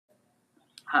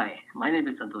Hi, my name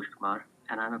is Santosh Kumar,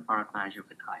 and I'm a product manager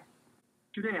with Hive.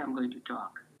 Today I'm going to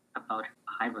talk about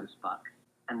Hive-on-Spark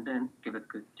and then give a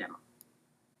quick demo.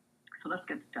 So let's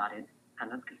get started,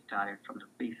 and let's get started from the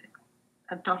basics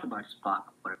and talk about Spark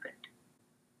for a bit.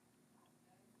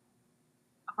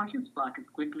 Apache Spark is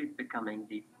quickly becoming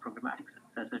the programmatic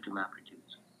successor to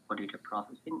MapReduce for data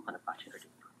processing on Apache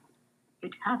Hadoop.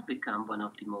 It has become one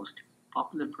of the most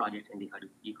popular projects in the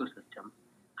Hadoop ecosystem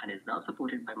and is now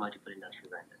supported by multiple industry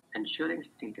vendors, ensuring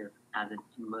status as an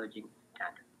emerging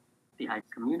standard. The Hive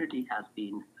community has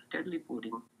been steadily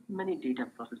porting many data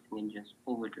processing engines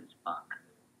over to Spark.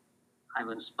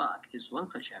 Hive-on-Spark is one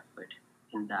such effort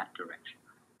in that direction.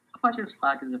 Apache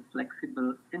Spark is a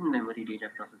flexible in-memory data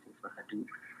processing for Hadoop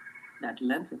that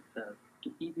lends itself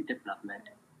to easy development,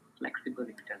 flexible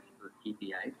extensible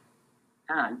APIs,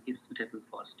 and is suitable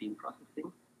for stream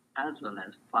processing as well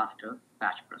as faster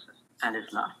batch processing. And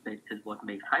its last bit is what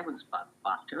makes Hive-on-Spark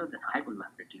faster than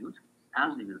Hive-on-MapReduce,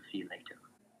 as we will see later.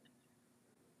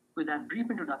 With that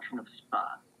brief introduction of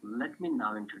Spark, let me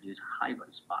now introduce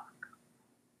Hive-on-Spark.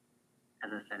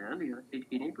 As I said earlier, it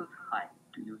enables Hive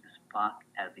to use Spark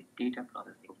as a data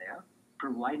processing layer,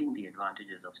 providing the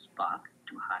advantages of Spark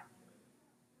to Hive.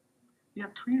 We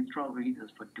have three strong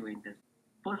reasons for doing this.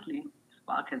 Firstly,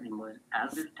 Spark has emerged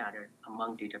as the standard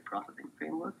among data processing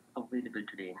frameworks available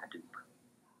today in Hadoop.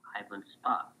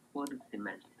 Hive-on-Spark further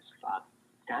cements Spark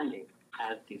standing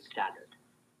as the standard.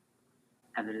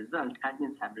 As a result,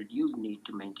 admins have reduced need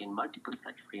to maintain multiple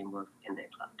such frameworks in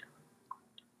their cluster.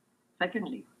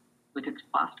 Secondly, with its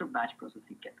faster batch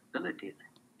processing capabilities,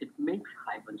 it makes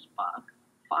Hive-on-Spark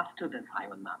faster than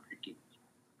Hive-on-MapReduce.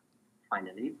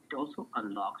 Finally, it also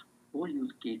unlocks more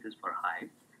use cases for Hive,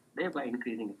 thereby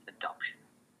increasing its adoption,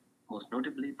 most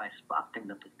notably by Spark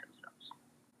developers themselves.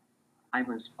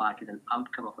 Hive-on-Spark is an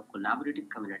outcome of a collaborative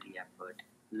community effort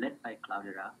led by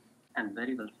Cloudera and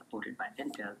very well supported by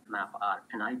Intel, MapR,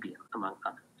 and IBM, among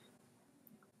others.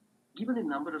 Given the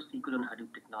number of SQL and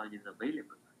Hadoop technologies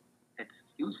available, it's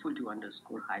useful to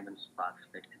underscore Hive-on-Spark's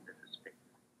fit in this space.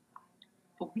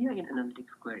 For BI and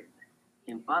analytics queries,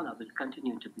 Impala will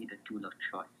continue to be the tool of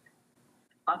choice.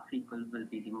 Spark SQL will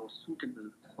be the most suitable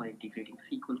for integrating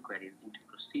SQL queries into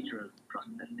procedural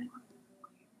processing.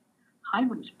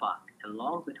 Hive-on-Spark,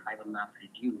 along with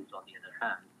Hive-on-MapReduce, on the other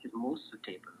hand, is most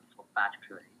suitable for batch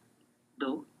queries,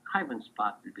 though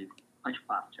Hive-on-Spark will be much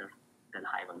faster than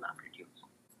Hive-on-MapReduce.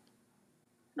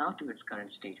 Now to its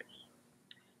current status.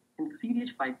 In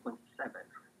CDH 5.7,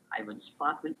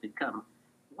 Hive-on-Spark will become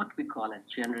what we call as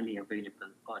generally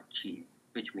available or GA,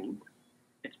 which means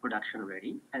it's production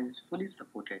ready and is fully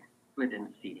supported within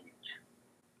CDH.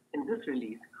 In this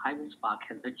release, Hive-on-Spark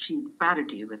has achieved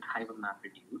parity with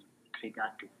Hive-on-MapReduce with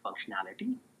regard to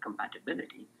functionality,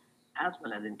 compatibility, as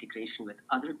well as integration with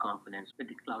other components with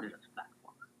the Cloudera's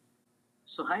platform.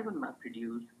 So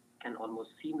Hive-on-MapReduce can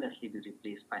almost seamlessly be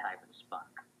replaced by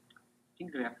Hive-on-Spark. Please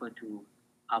refer to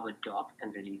our doc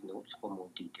and release notes for more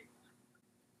details.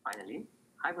 Finally,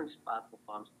 Hive-on-Spark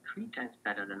performs 3 times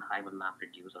better than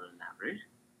Hive-on-MapReduce on an average.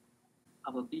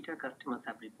 Our beta customers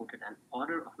have reported an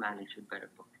order of magnitude better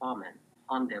performance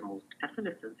on their most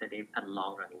SLA-sensitive and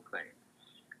long-running queries.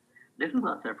 This is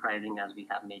not surprising as we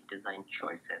have made design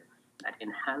choices that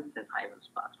enhances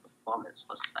Hive-on-Spark's performance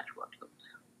for such workloads.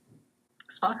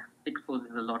 Spark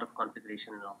exposes a lot of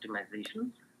configuration and optimizations.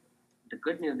 The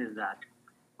good news is that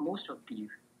most of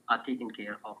these are taken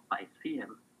care of by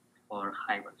CM for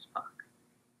Hive-on-Spark.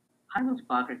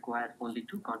 Hive-on-Spark requires only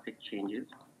 2 config changes.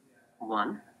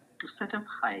 One, to set up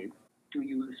Hive to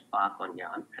use Spark on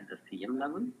Yarn at the CM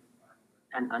level,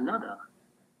 and another,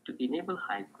 to enable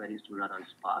Hive queries to run on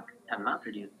Spark and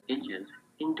MapReduce engines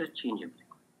interchangeably.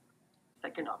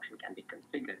 Second option can be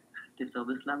configured at the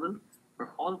service level for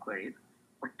all queries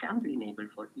or can be enabled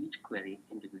for each query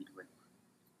individually.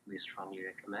 We strongly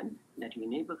recommend that you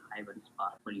enable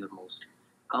Hive-on-Spark for your most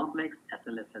complex,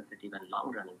 SLA-sensitive, and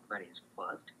long-running queries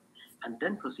first, and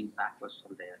then proceed backwards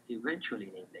from there, eventually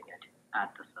enabling it at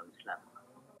the service level.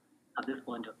 At this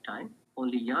point of time,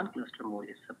 only Yarn cluster mode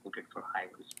is supported for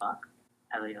Hive-on-Spark.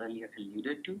 As I earlier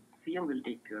alluded to, CM will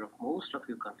take care of most of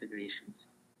your configurations,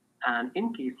 and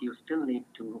in case you still need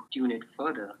to tune it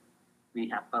further, we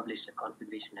have published a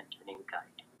configuration and tuning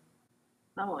guide.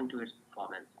 Now on to its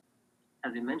performance.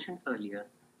 As we mentioned earlier,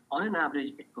 on an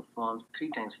average, it performs 3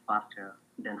 times faster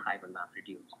than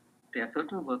Hive-on-MapReduce. There are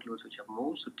certain workloads which are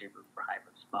more suitable for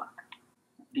Hive-on-Spark.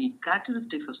 The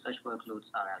characteristics of such workloads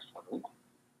are as follows.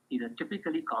 These are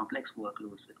typically complex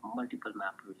workloads with multiple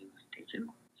MapReduce stages.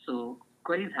 So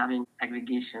queries having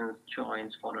aggregations,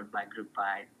 joins, followed by group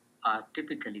by are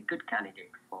typically good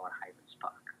candidates for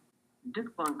Hive-on-Spark.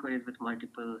 Disk-bound queries with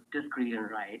multiple disk read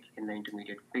and writes in the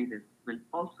intermediate phases will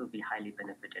also be highly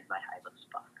benefited by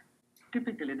Hive-on-Spark.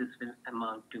 Typically, this will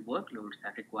amount to workloads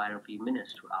that require a few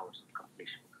minutes to hours of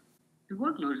completion. The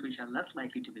workloads which are less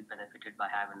likely to be benefited by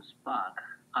Hive-on-Spark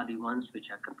are the ones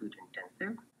which are compute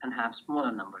intensive and have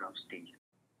smaller number of stages.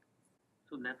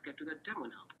 So let's get to the demo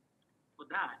now. For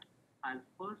that, I'll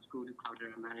first go to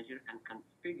Cloudera Manager and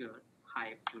configure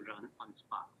Hive to run on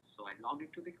Spark. So I log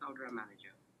into the Cloudera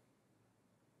Manager.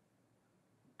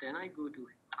 Then I go to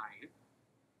Hive.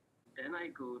 Then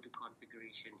I go to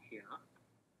configuration here.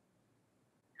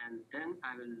 And then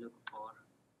I will look for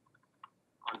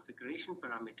configuration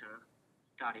parameter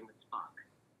starting with Spark.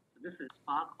 So this is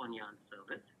Spark on Yarn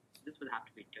service. This will have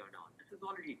to be turned on. This is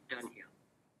already done here.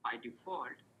 By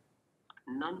default,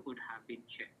 none would have been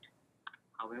checked.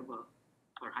 However,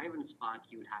 for Hive-on-Spark,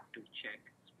 you will have to check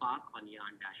Spark on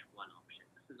Yarn -1 option.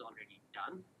 This is already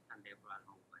done, and therefore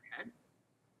I'll move ahead.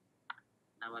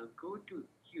 Now I'll go to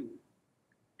Hue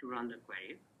to run the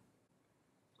query.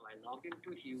 So I log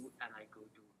into Hue and I go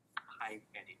to Hive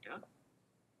editor.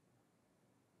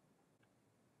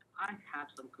 I have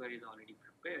some queries already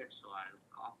prepared, so I'll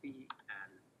copy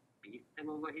and paste them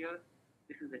over here.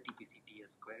 This is a TPC-TS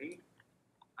query.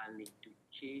 I'll need to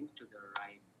change to the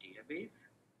right database.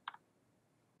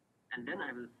 And then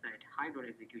I will set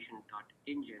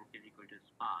hive.execution.engine is equal to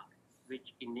Spark,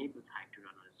 which enables Hive to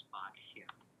run on Spark here.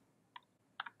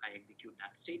 I execute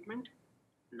that statement.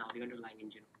 Now the underlying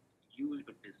engine used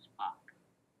would be Spark.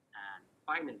 And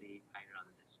finally, I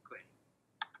run this query.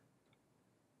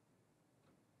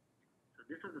 So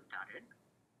this is started.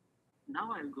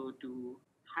 Now I'll go to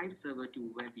Hive server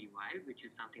to web UI, which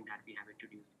is something that we have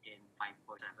introduced in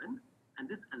 5.7. And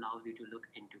this allows you to look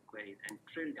into queries and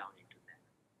drill down into them.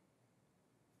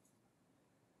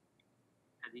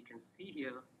 As you can see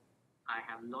here, I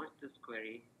have launched this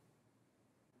query.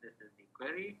 This is the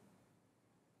query,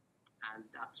 and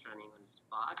that's running on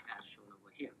Spark as shown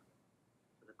over here.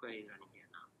 So the query is running here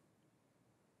now.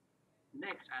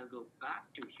 Next, I'll go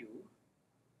back to Hue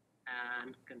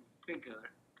and configure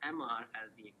MR as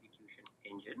the execution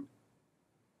engine.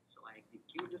 So I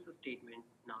execute this statement.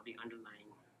 Now the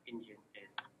underlying engine is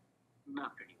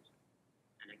MapReduce.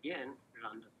 And again,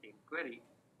 run the same query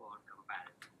for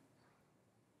comparison.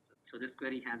 So this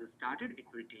query has started. It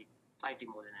will take slightly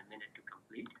more than a minute to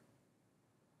complete.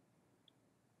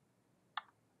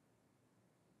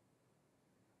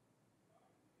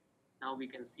 Now we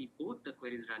can see both the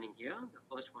queries running here. The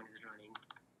first one is running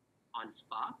on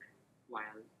Spark,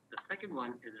 while the second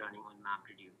one is running on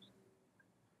MapReduce.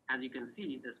 As you can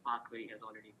see, the Spark query has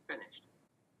already finished.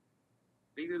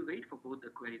 We will wait for both the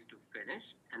queries to finish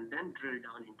and then drill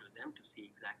down into them to see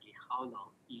exactly how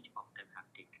long each of them have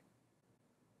taken.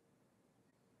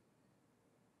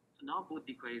 So now both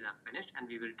the queries are finished, and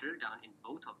we will drill down in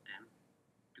both of them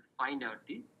to find out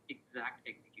the exact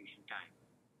execution time.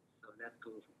 So let's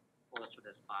go first to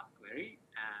the Spark query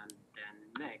and then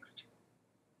next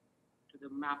to the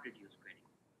MapReduce query.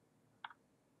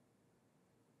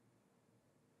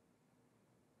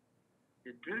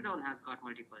 The drill down has got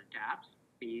multiple tabs: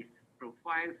 space,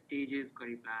 profile, stages,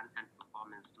 query plan, and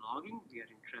performance logging. We are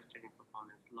interested in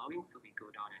performance logging, so we go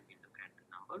down and we look at the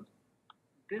numbers.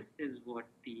 This is what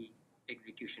the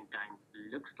execution time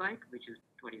looks like, which is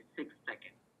 26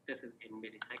 seconds. This is in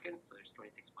milliseconds, so it's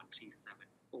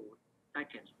 26.374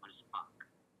 seconds for Spark.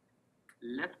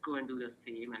 Let's go and do the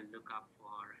same and look up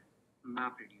for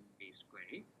MapReduce based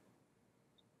query.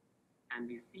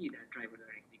 And we see that drivers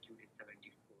are executed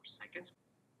 74 seconds.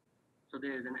 So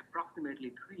there is an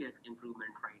approximately 3x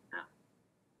improvement right now.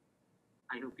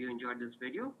 I hope you enjoyed this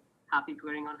video. Happy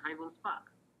querying on Hive-on-Spark.